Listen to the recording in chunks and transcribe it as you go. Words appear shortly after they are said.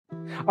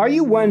Are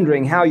you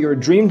wondering how your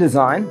dream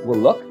design will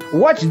look?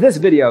 Watch this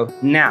video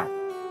now.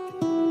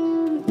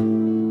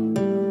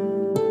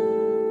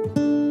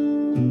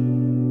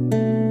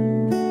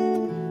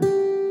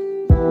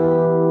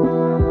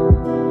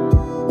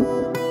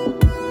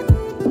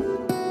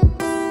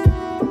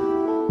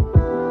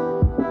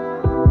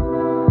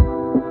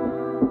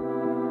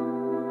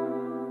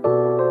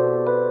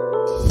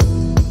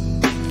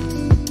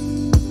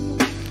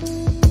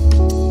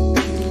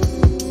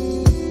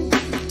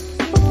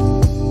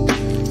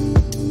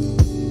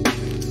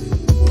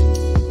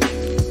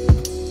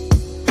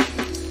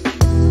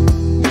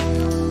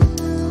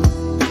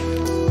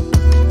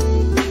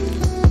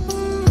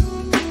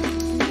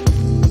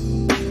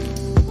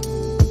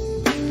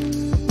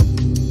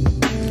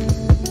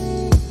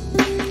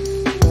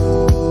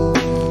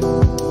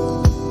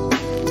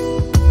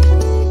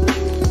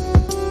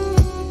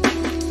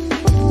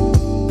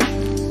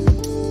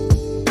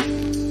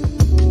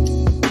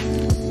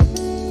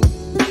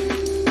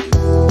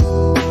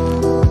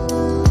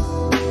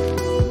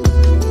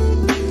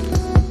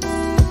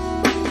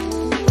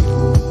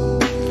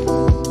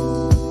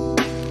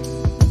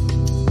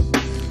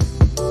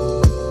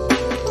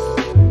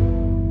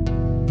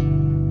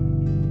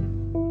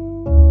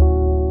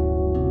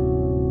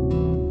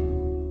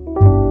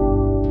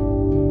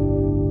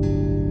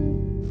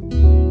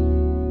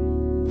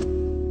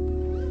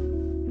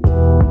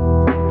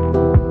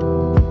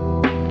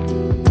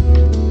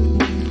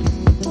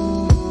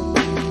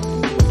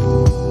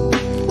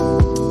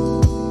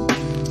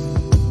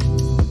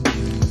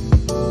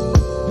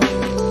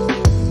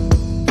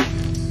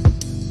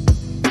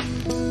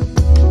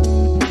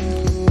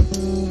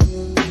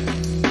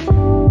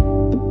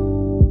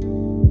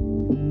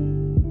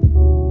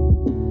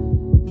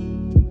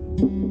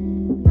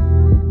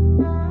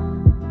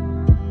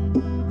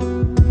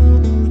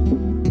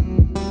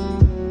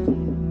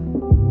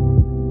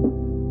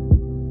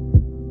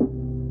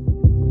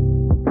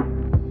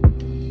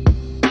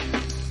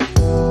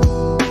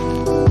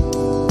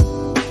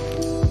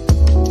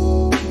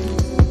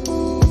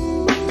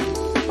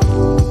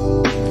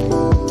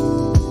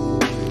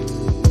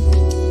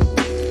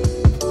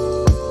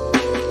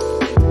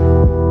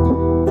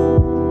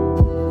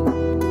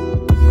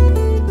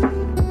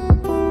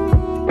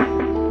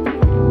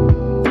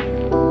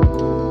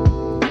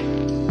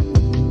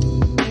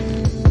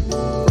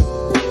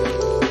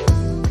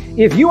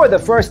 If you are the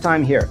first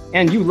time here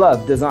and you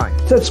love design,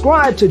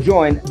 subscribe to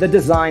join the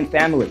design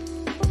family.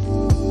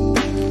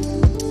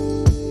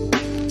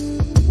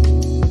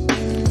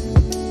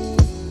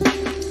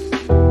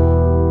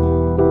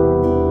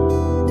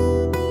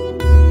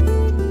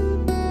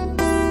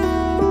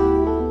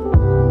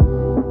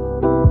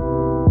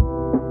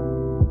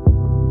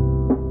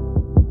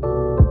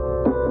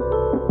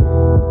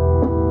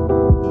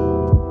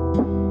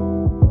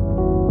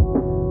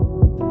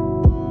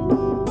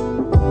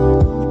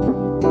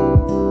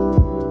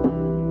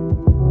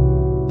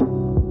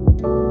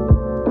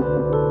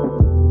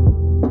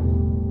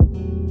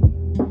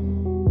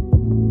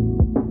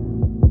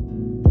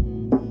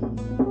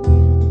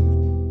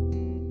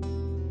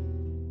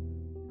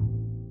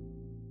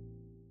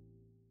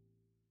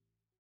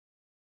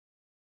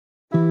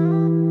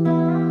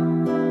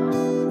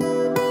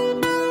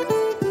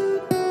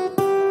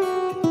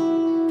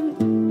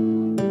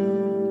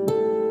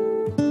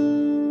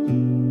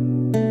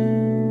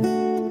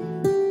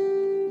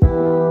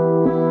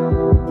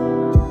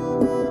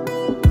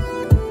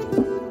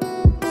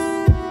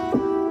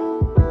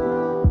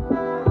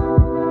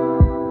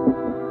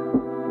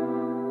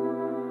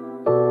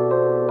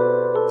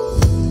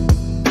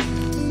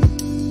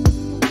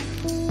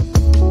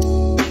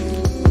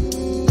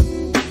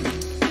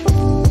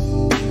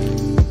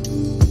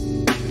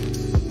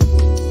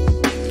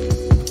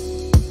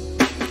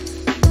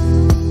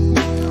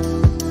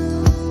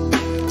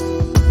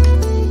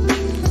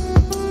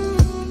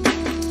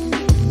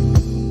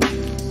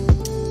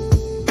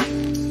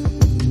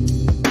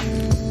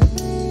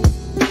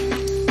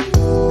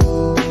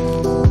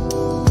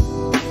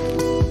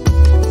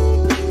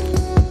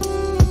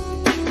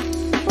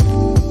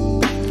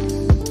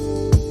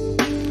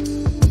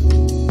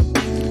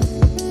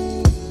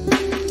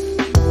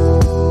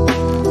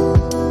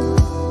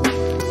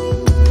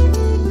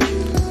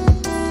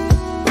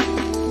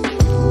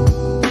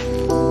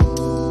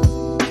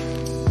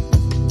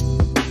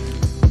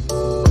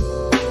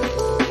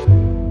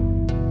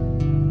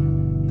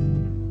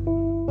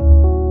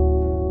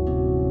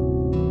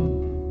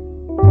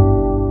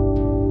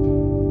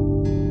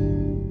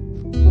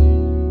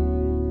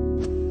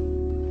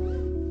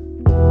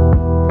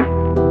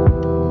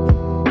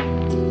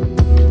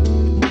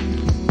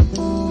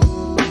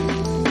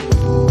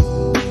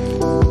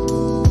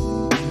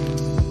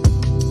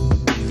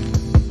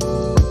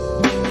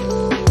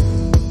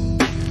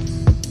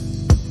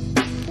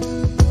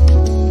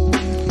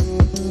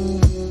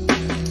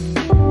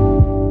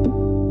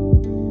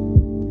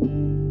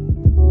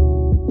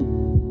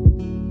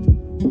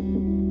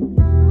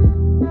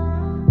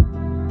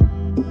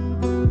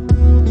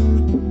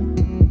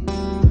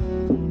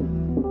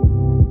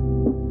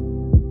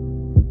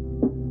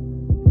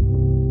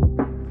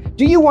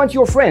 Do you want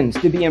your friends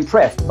to be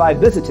impressed by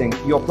visiting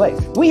your place?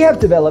 We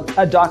have developed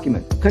a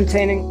document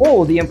containing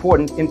all the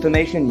important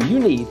information you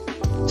need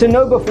to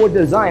know before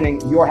designing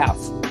your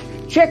house.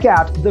 Check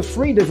out the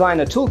free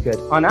designer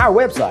toolkit on our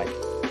website,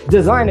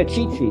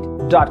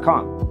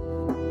 designercheatsheet.com.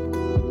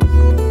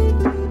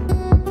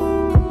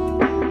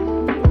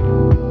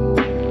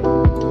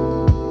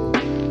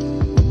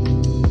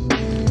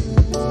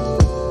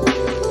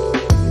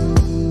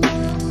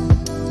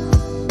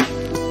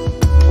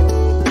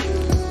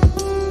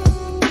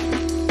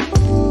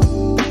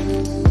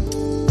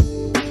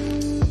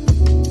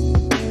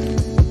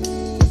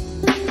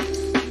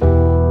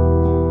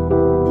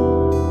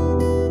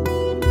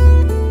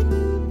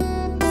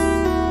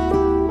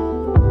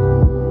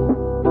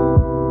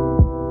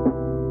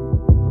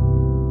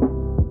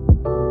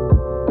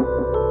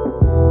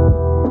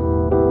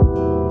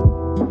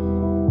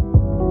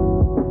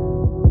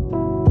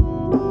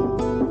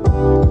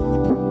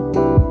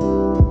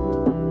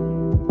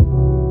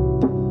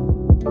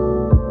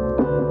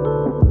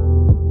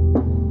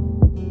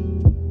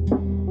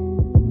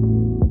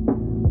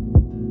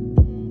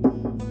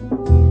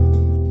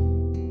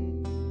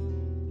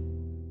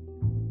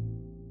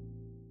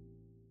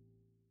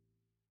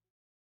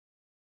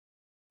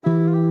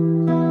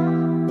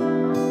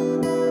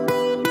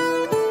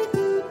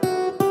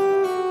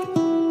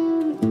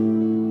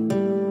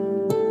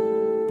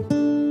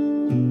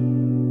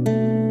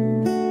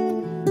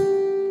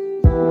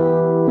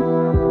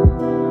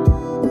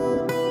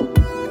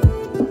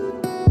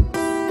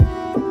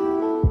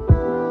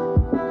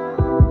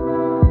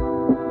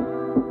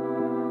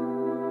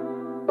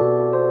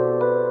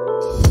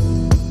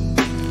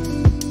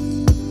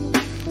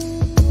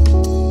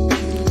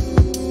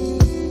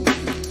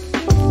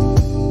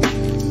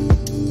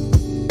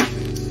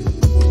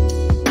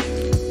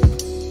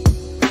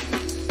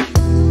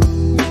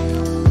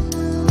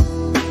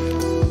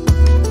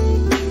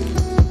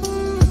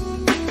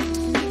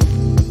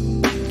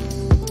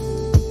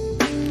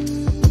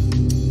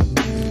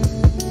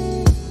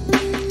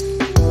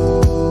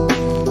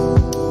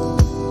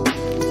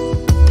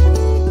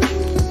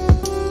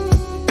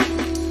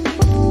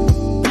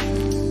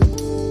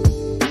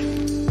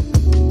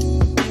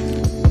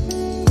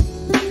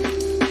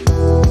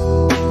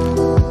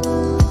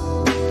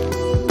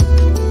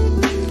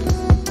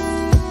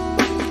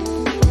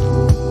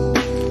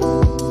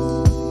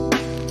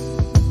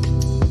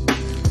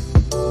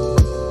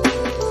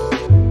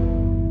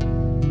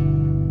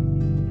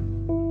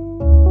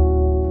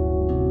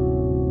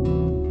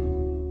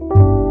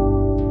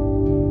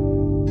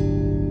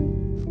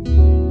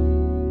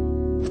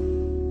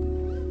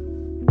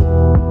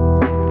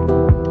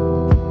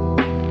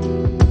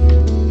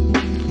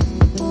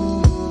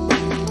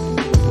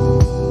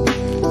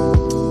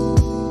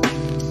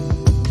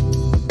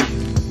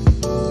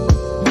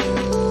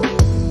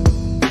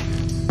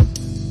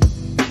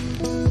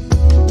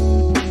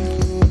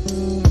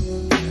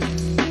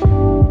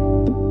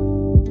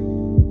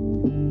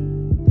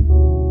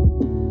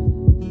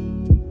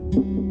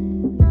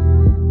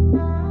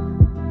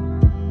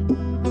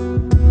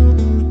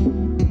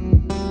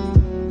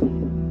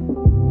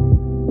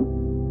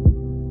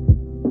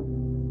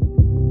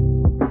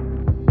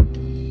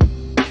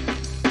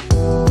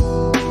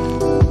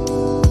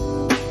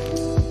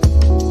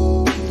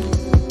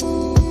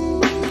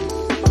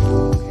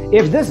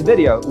 If this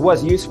video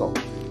was useful,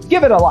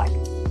 give it a like.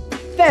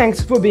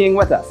 Thanks for being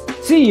with us.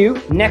 See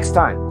you next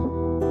time.